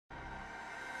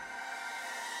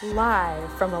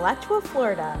Live from Alachua,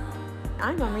 Florida,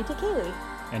 I'm Amrita Kaylee.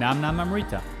 And I'm Nam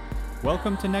Amrita.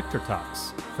 Welcome to Nectar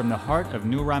Talks, from the heart of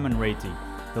New Ramanreti,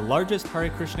 the largest Hare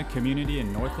Krishna community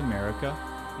in North America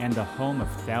and the home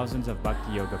of thousands of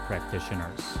Bhakti Yoga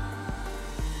practitioners.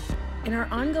 In our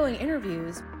ongoing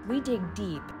interviews, we dig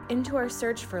deep into our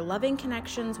search for loving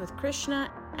connections with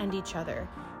Krishna and each other.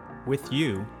 With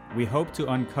you, we hope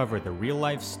to uncover the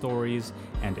real-life stories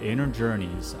and inner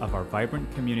journeys of our vibrant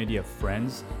community of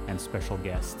friends and special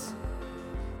guests.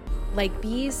 Like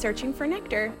bees searching for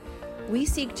nectar, we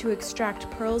seek to extract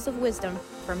pearls of wisdom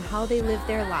from how they live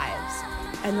their lives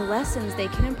and the lessons they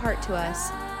can impart to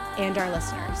us and our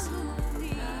listeners.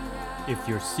 If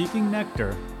you're seeking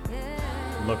nectar,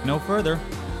 look no further.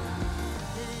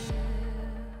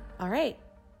 All right,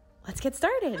 let's get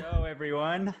started. Hello,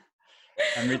 everyone.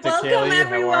 Amrita Welcome, Kaylee,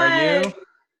 everyone. how are you?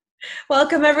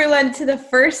 Welcome, everyone, to the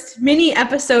first mini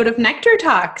episode of Nectar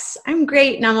Talks. I'm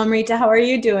great, Nam Amrita. How are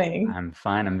you doing? I'm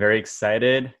fine. I'm very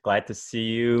excited. Glad to see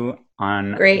you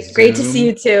on Great to Zoom. see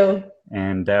you too.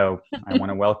 And I want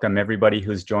to welcome everybody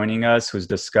who's joining us, who's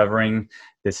discovering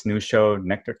this new show,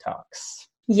 Nectar Talks.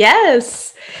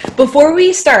 Yes. Before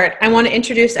we start, I want to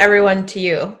introduce everyone to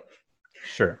you.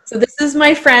 Sure. So this is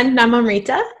my friend, Nam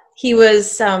Amrita. He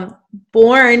was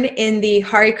born in the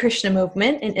Hare Krishna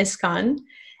movement in ISKCON,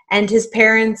 and his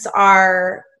parents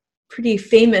are pretty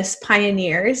famous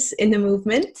pioneers in the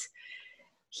movement.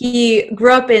 He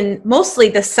grew up in mostly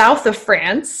the south of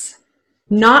France,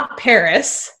 not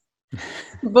Paris,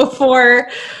 before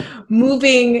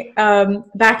moving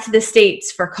back to the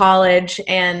States for college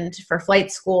and for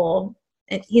flight school.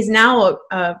 And he's now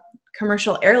a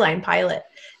commercial airline pilot,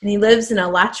 and he lives in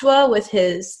Alachua with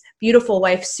his beautiful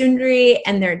wife Sundri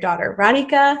and their daughter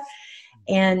Radhika.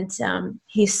 And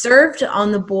he served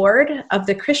on the board of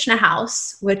the Krishna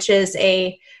House, which is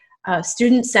a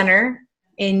student center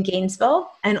in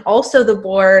Gainesville, and also the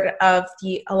board of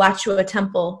the Alachua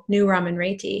Temple, New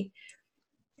Ramanreti.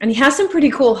 And he has some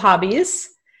pretty cool hobbies.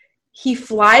 He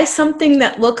flies something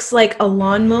that looks like a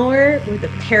lawnmower with a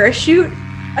parachute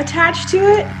attached to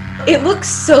it. It looks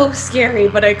so scary,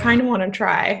 but I kind of want to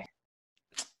try.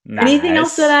 Nice. Anything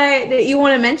else that you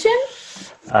want to mention?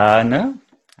 No.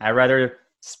 I'd rather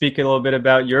speak a little bit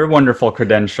about your wonderful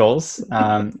credentials.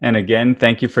 And again,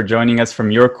 thank you for joining us from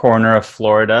your corner of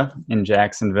Florida in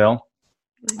Jacksonville.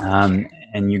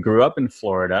 And you grew up in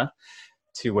Florida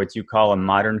to what you call a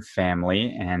modern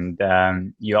family.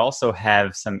 And you also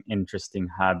have some interesting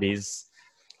hobbies.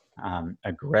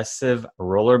 Aggressive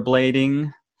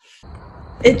rollerblading.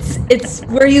 It's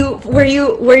where you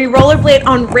rollerblade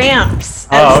on ramps.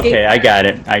 Oh, okay. I got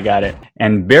it.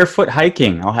 And barefoot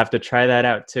hiking. I'll have to try that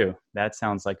out too. That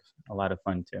sounds like a lot of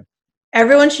fun too.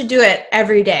 Everyone should do it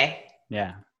every day.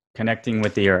 Yeah. Connecting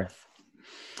with the earth.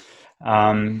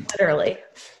 Literally.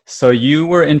 So you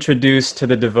were introduced to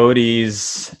the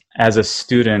devotees as a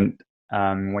student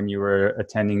when you were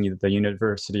attending the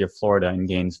University of Florida in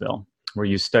Gainesville, where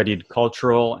you studied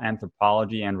cultural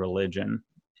anthropology and religion.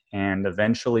 And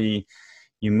eventually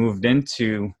you moved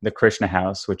into the Krishna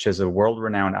House, which is a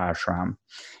world-renowned ashram.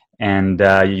 And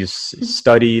you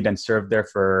studied and served there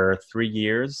for 3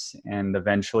 years and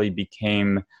eventually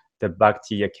became the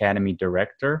Bhakti Academy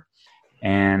director.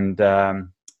 And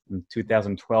in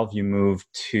 2012, you moved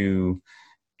to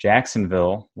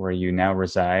Jacksonville, where you now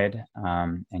reside,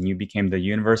 and you became the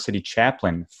university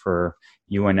chaplain for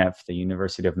UNF, the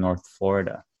University of North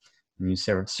Florida. And you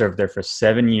served there for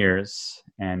 7 years,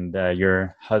 and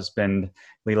your husband,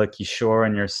 Leela Kishore,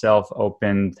 and yourself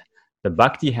opened the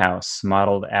Bhakti House,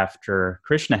 modeled after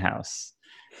Krishna House.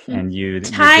 And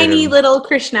Tiny little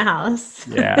Krishna House.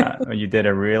 Yeah, you did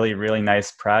a really, really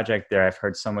nice project there. I've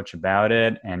heard so much about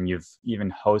it, and you've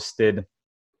even hosted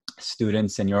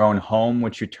students in your own home,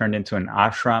 which you turned into an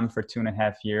ashram for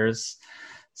 2.5 years.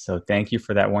 So thank you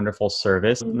for that wonderful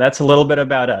service. That's a little bit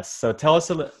about us. So tell us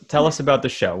about the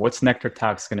show. What's Nectar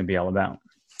Talks going to be all about?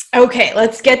 Okay,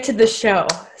 let's get to the show.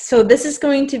 So this is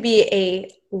going to be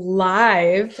a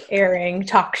live airing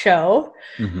talk show.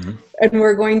 Mm-hmm. And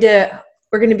we're going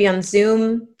to be on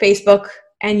Zoom, Facebook,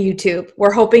 and YouTube.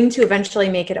 We're hoping to eventually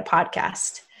make it a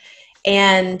podcast.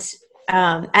 And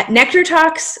at Nectar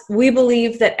Talks, we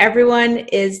believe that everyone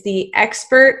is the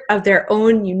expert of their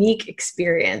own unique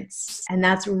experience. And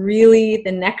that's really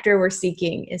the nectar we're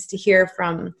seeking, is to hear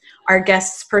from our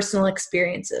guests' personal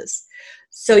experiences.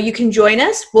 So you can join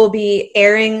us. We'll be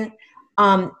airing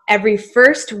every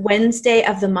first Wednesday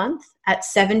of the month at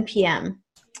 7 p.m.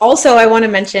 Also, I want to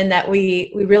mention that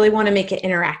we really want to make it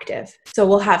interactive. So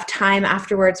we'll have time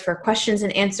afterwards for questions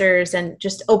and answers and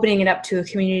just opening it up to a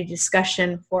community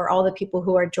discussion for all the people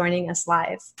who are joining us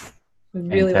live. We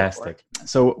really Fantastic.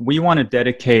 So we want to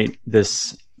dedicate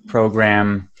this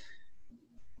program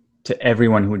to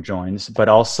everyone who joins, but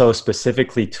also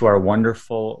specifically to our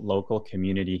wonderful local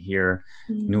community here,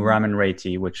 New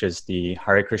Raman-Reti, which is the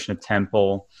Hare Krishna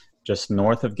temple just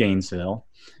north of Gainesville,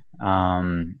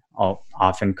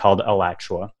 often called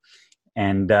Alachua.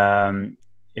 And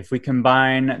if we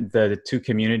combine the two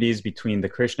communities between the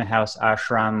Krishna House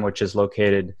Ashram, which is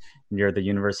located near the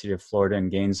University of Florida in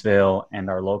Gainesville, and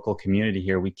our local community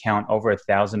here, we count over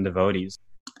 1,000 devotees.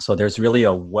 So there's really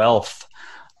a wealth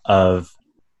of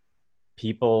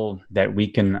people that we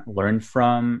can learn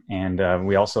from. And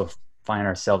we also find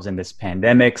ourselves in this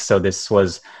pandemic. So this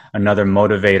was another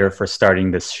motivator for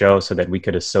starting this show, so that we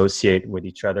could associate with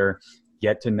each other,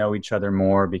 get to know each other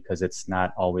more, because it's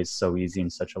not always so easy in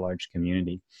such a large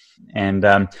community. And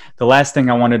the last thing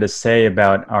I wanted to say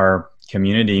about our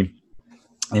community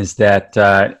is that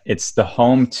it's the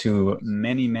home to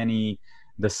many, many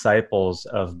disciples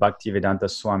of Bhaktivedanta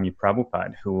Swami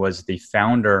Prabhupada, who was the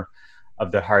founder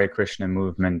of the Hare Krishna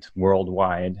movement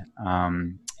worldwide.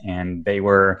 And they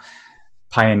were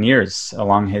pioneers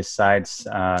along his sides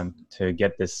to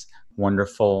get this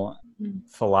wonderful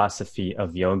philosophy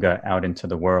of yoga out into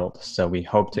the world. So we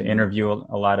hope to interview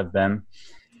a lot of them.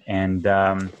 And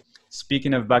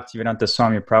speaking of Bhaktivedanta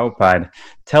Swami Prabhupada,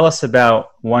 tell us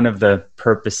about one of the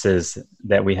purposes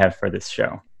that we have for this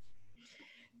show.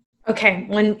 Okay,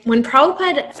 when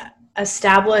Prabhupada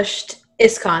established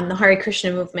ISKCON, the Hare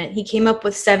Krishna movement, he came up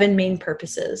with 7 main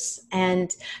purposes,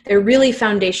 and they're really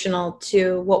foundational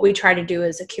to what we try to do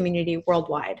as a community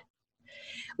worldwide.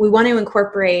 We want to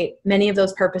incorporate many of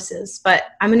those purposes, but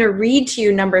I'm going to read to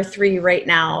you number 3 right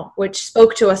now, which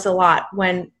spoke to us a lot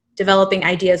when developing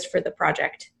ideas for the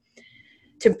project.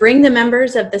 To bring the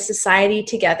members of the society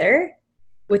together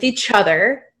with each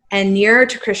other and nearer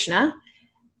to Krishna,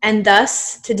 and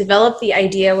thus to develop the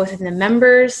idea within the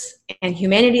members and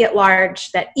humanity at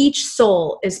large that each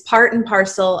soul is part and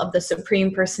parcel of the Supreme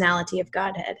Personality of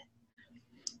Godhead.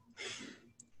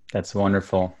 That's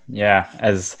wonderful. Yeah,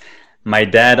 as my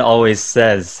dad always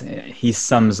says, he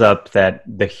sums up that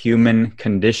the human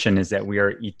condition is that we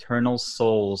are eternal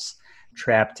souls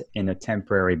trapped in a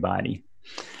temporary body.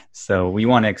 So we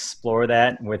want to explore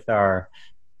that with our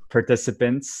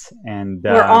participants, and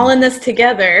we're all in this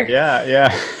together.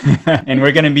 Yeah. And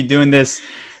we're going to be doing this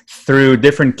through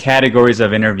different categories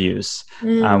of interviews,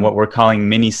 what we're calling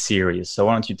mini series. So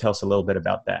why don't you tell us a little bit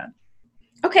about that?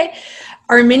 Okay,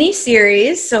 our mini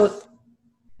series. So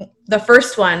the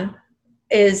first one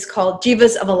is called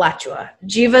Jivas of Alachua.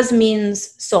 Jivas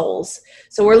means souls.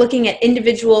 So we're looking at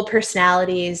individual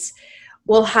personalities.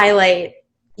 We'll highlight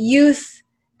youth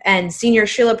and senior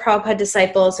Srila Prabhupada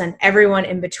disciples and everyone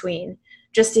in between,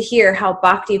 just to hear how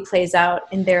bhakti plays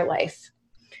out in their life.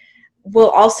 We'll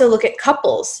also look at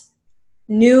couples,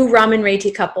 new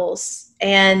Raman-Reti couples,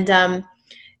 and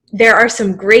there are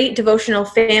some great devotional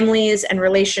families and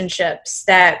relationships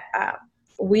that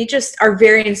we just are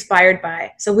very inspired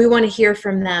by. So we want to hear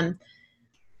from them.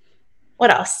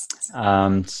 What else?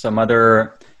 Some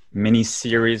other mini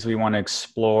series we want to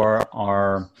explore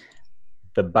are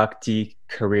the bhakti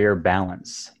career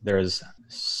balance. There's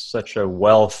such a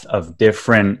wealth of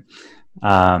different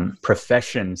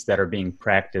professions that are being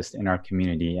practiced in our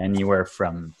community, anywhere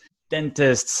from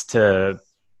dentists to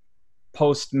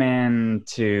postmen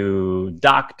to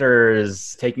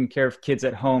doctors, taking care of kids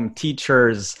at home,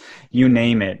 teachers, you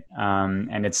name it.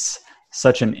 And it's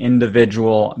such an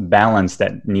individual balance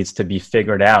that needs to be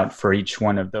figured out for each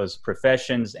one of those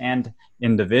professions and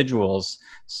individuals.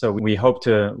 So we hope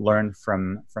to learn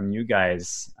from you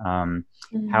guys. How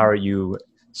are you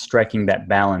striking that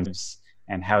balance,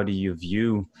 and how do you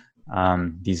view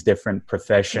these different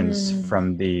professions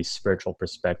from the spiritual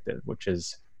perspective, which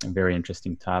is a very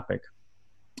interesting topic.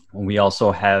 We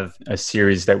also have a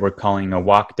series that we're calling A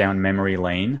Walk Down Memory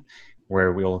Lane,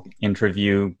 where we'll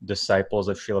interview disciples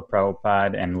of Srila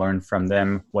Prabhupada and learn from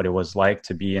them what it was like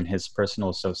to be in his personal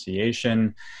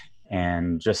association,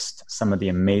 and just some of the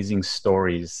amazing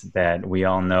stories that we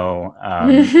all know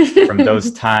from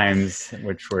those times,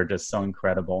 which were just so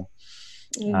incredible.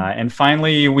 And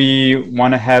finally, we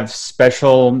want to have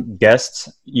special guests,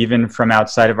 even from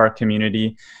outside of our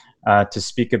community, to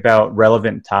speak about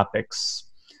relevant topics.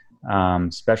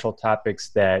 Special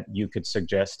topics that you could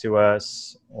suggest to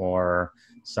us, or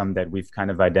some that we've kind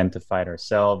of identified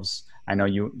ourselves. I know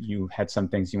you had some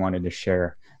things you wanted to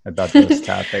share about those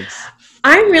topics.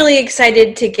 I'm really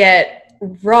excited to get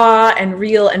raw and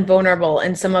real and vulnerable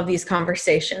in some of these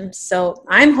conversations. So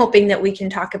I'm hoping that we can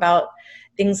talk about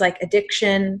things like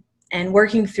addiction and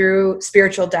working through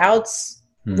spiritual doubts,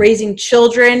 raising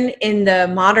children in the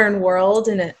modern world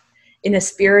in a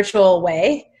spiritual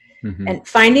way, and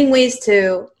finding ways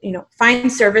to,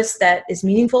 find service that is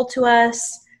meaningful to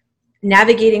us,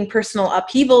 navigating personal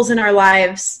upheavals in our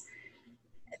lives,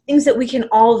 things that we can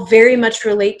all very much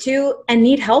relate to and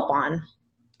need help on.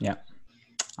 Yeah.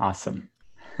 Awesome.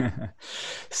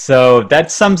 So that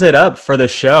sums it up for the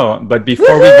show. But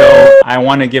before we go, I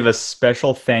want to give a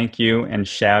special thank you and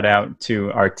shout out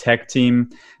to our tech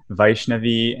team,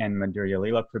 Vaishnavi and Madhurya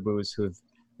Leela Prabhus, who've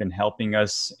been helping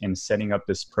us in setting up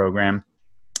this program.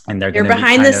 And they're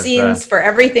behind the scenes for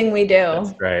everything we do.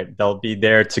 That's right. They'll be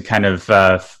there to kind of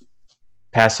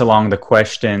pass along the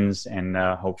questions and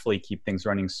hopefully keep things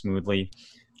running smoothly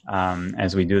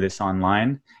as we do this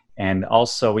online. And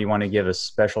also, we want to give a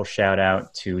special shout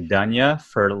out to Danya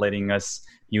for letting us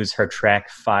use her track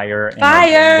 "Fire."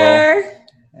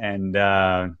 And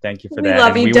thank you for that.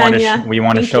 Love you, Danya. We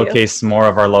want to showcase more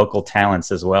of our local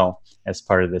talents as well as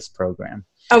part of this program,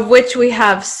 of which we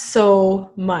have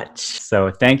so much.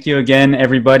 So thank you again,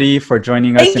 everybody, for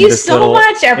joining us in this little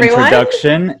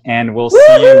introduction. And we'll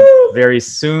see you very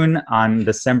soon on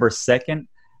December 2nd,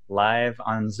 live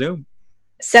on Zoom.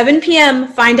 7 p.m.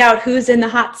 Find out who's in the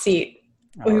hot seat.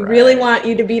 We really want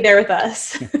you to be there with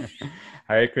us.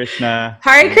 Hare Krishna.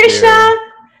 Hare Krishna.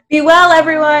 Be well,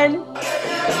 everyone.